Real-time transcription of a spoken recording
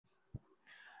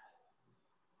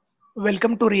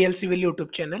Welcome to Real Civil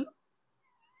YouTube channel.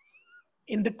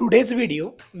 In the today's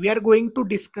video, we are going to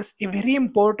discuss a very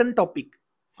important topic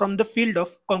from the field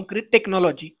of concrete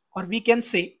technology, or we can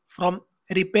say from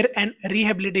repair and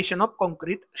rehabilitation of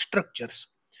concrete structures.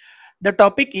 The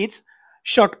topic is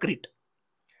shotcrete.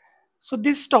 So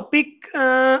this topic,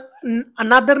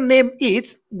 another name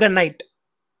is gunite,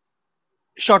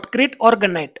 shotcrete or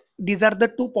gunite. These are the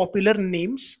two popular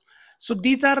names. So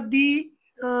these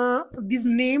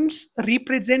names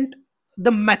represent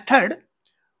the method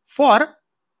for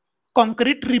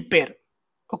concrete repair.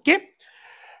 Okay,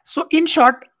 so in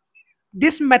short,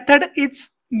 this method is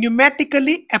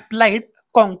pneumatically applied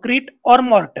concrete or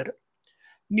mortar.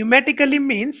 Pneumatically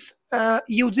means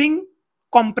using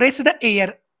compressed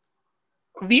air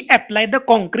we apply the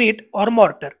concrete or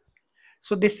mortar.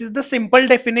 So this is the simple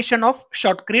definition of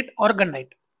shotcrete or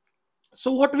gunite.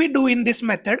 So what we do in this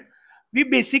method, we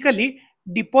basically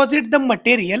deposit the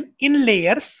material in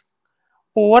layers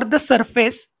over the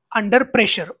surface under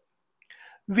pressure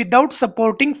without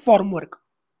supporting formwork.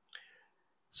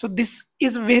 So this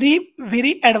is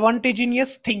very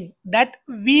advantageous thing that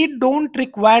we don't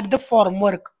require the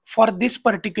formwork for this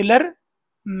particular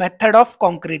method of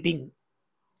concreting.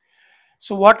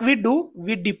 So what we do,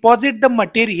 we deposit the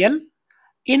material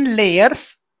in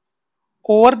layers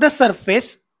over the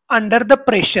surface under the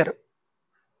pressure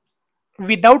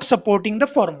without supporting the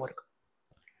formwork.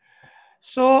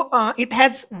 So it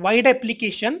has wide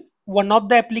application. One of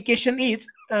the application is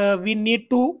we need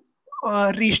to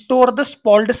restore the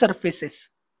spalled surfaces.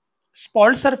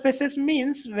 Spalled surfaces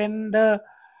means when the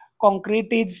concrete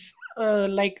is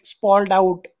like spalled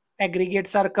out,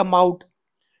 aggregates are come out,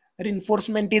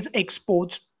 reinforcement is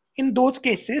exposed. In those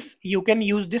cases, you can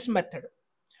use this method.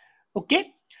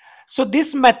 Okay. So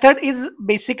this method is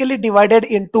basically divided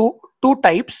into two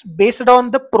types based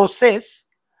on the process.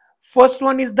 First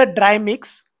one is the dry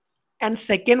mix and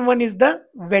second one is the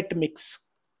wet mix.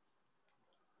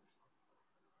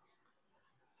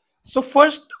 So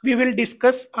first we will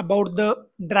discuss about the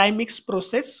dry mix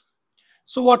process.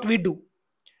 So what we do?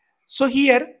 So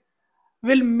here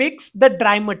we'll mix the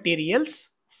dry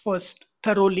materials first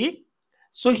thoroughly.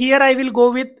 So here I will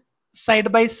go with side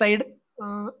by side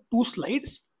two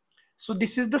slides. So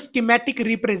this is the schematic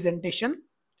representation.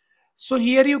 So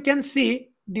here you can see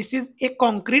this is a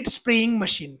concrete spraying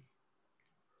machine.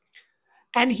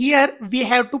 And here we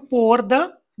have to pour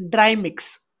the dry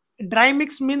mix. Dry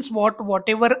mix means what?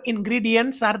 Whatever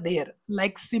ingredients are there,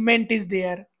 like cement is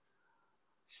there,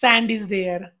 sand is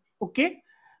there. Okay.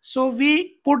 So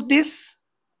we put this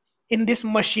in this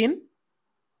machine.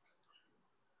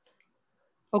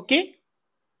 Okay.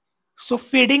 So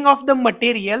feeding of the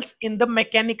materials in the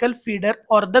mechanical feeder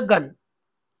or the gun.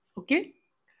 Okay.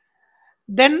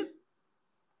 Then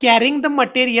carrying the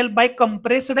material by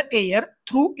compressed air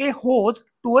through a hose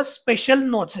to a special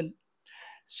nozzle.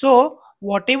 So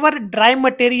whatever dry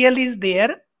material is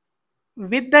there,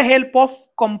 with the help of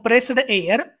compressed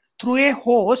air through a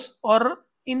hose, or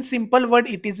in simple word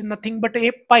it is nothing but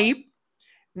a pipe,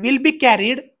 will be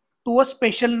carried to a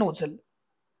special nozzle.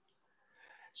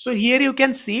 So here you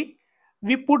can see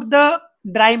we put the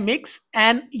dry mix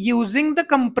and using the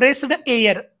compressed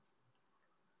air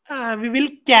we will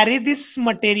carry this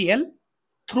material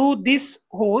through this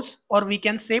hose, or we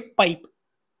can say pipe.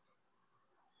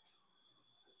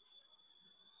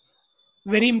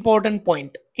 Very important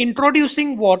point.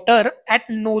 Introducing water at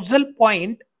nozzle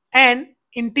point and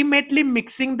intimately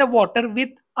mixing the water with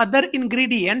other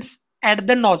ingredients at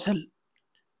the nozzle.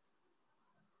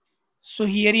 So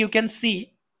here you can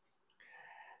see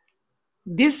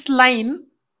this line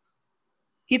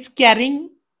is carrying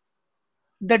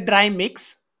the dry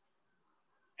mix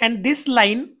and this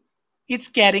line is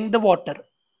carrying the water.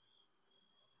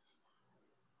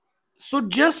 So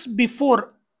just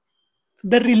before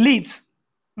the release,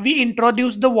 we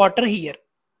introduce the water here.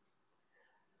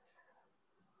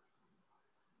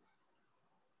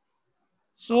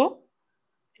 So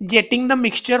jetting the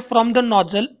mixture from the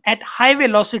nozzle at high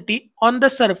velocity on the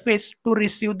surface to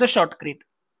receive the shotcrete.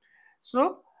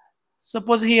 So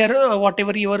suppose here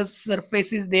whatever your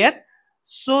surface is there,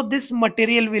 so this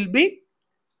material will be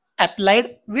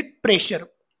applied with pressure.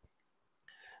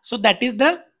 So that is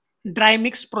the dry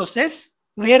mix process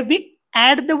where we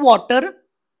add the water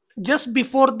just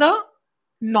before the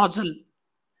nozzle,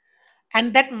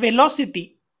 and that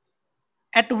velocity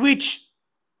at which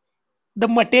the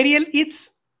material is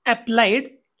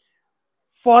applied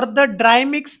for the dry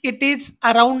mix, it is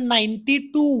around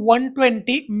 90 to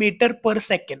 120 meter per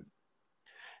second.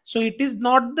 So it is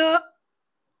not the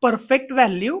perfect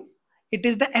value, it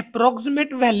is the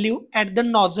approximate value at the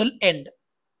nozzle end.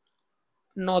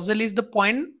 Nozzle is the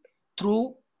point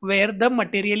through where the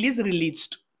material is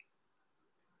released.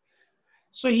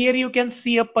 So here you can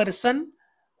see a person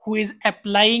who is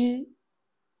applying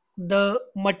the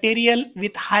material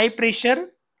with high pressure,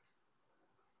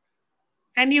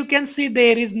 and you can see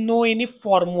there is no any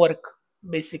formwork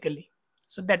basically.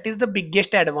 So that is the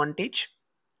biggest advantage.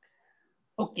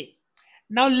 Okay,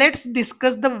 now let's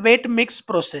discuss the wet mix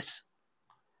process.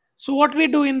 So what we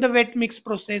do in the wet mix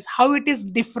process, how it is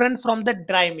different from the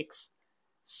dry mix.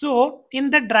 So in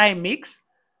the dry mix,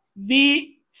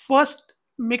 we first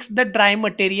mix the dry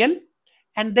material,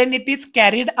 and then it is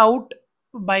carried out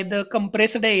by the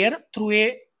compressed air through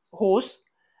a hose,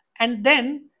 and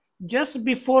then just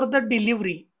before the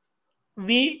delivery,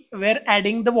 we were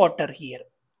adding the water here.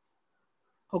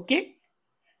 Okay.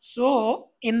 So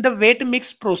in the wet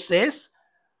mix process,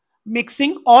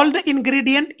 mixing all the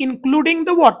ingredient including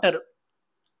the water.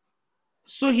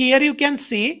 So here you can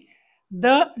see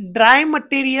the dry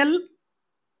material,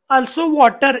 also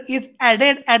water is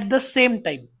added at the same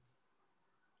time.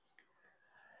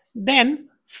 Then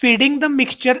feeding the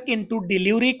mixture into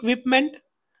delivery equipment.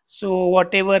 So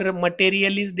whatever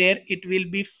material is there, it will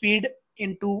be feed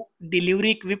into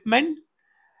delivery equipment.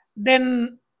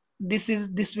 Then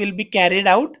this will be carried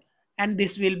out, and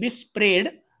this will be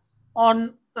sprayed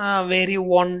on where you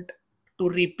want to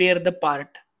repair the part.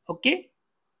 Okay.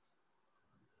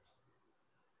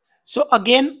 So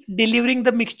again, delivering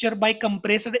the mixture by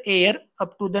compressed air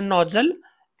up to the nozzle,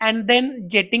 and then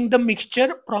jetting the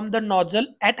mixture from the nozzle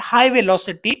at high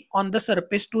velocity on the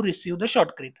surface to receive the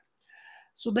shotcrete.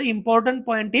 So the important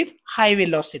point is high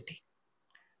velocity.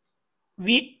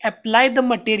 We apply the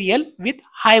material with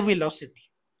high velocity.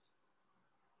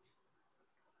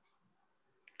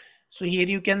 So here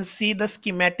you can see the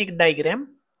schematic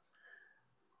diagram.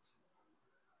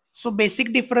 So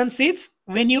basic difference is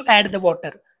when you add the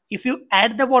water. If you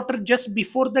add the water just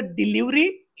before the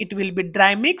delivery, it will be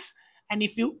dry mix. And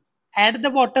if you add the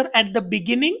water at the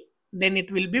beginning, then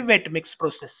it will be wet mix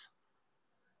process.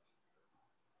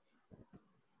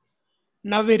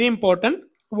 Now very important,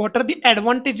 what are the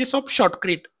advantages of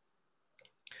shotcrete?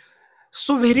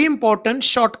 So very important,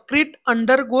 shotcrete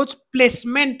undergoes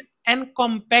placement and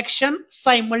compaction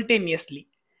simultaneously.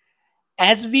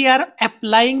 As we are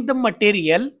applying the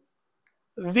material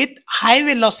with high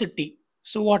velocity,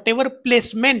 so whatever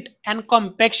placement and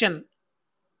compaction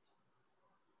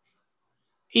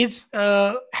is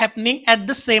happening at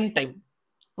the same time.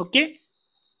 Okay,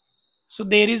 so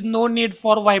there is no need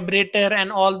for vibrator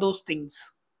and all those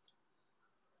things.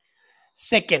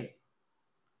 Second,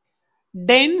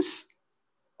 dense,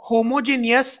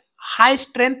 homogeneous, high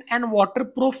strength and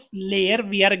waterproof layer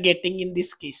we are getting in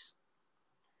this case.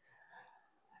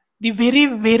 The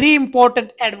very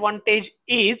important advantage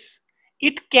is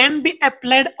it can be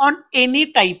applied on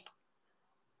any type,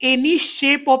 any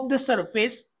shape of the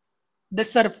surface. The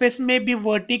surface may be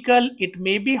vertical, it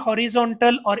may be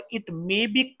horizontal, or it may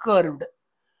be curved.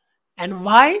 And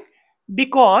why?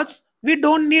 Because we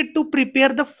don't need to prepare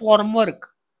the formwork.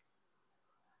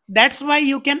 That's why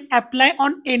you can apply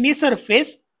on any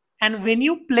surface, and when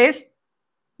you place,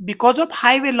 because of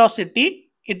high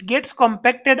velocity, it gets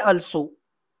compacted also.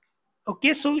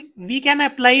 Okay, so we can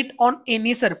apply it on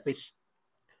any surface.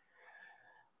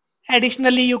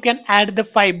 Additionally, you can add the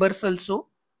fibers also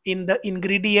in the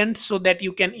ingredients so that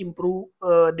you can improve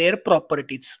their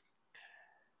properties.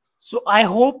 So I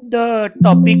hope the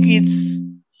topic is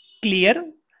clear.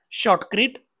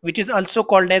 Shotcrete, which is also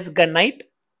called as gunite,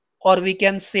 or we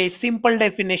can say simple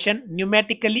definition,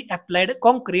 pneumatically applied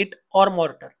concrete or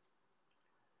mortar.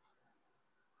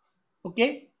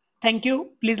 Okay, thank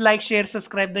you. Please like, share,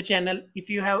 subscribe the channel. If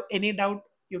you have any doubt,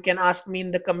 you can ask me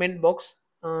in the comment box.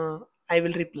 I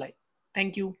will reply.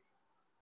 Thank you.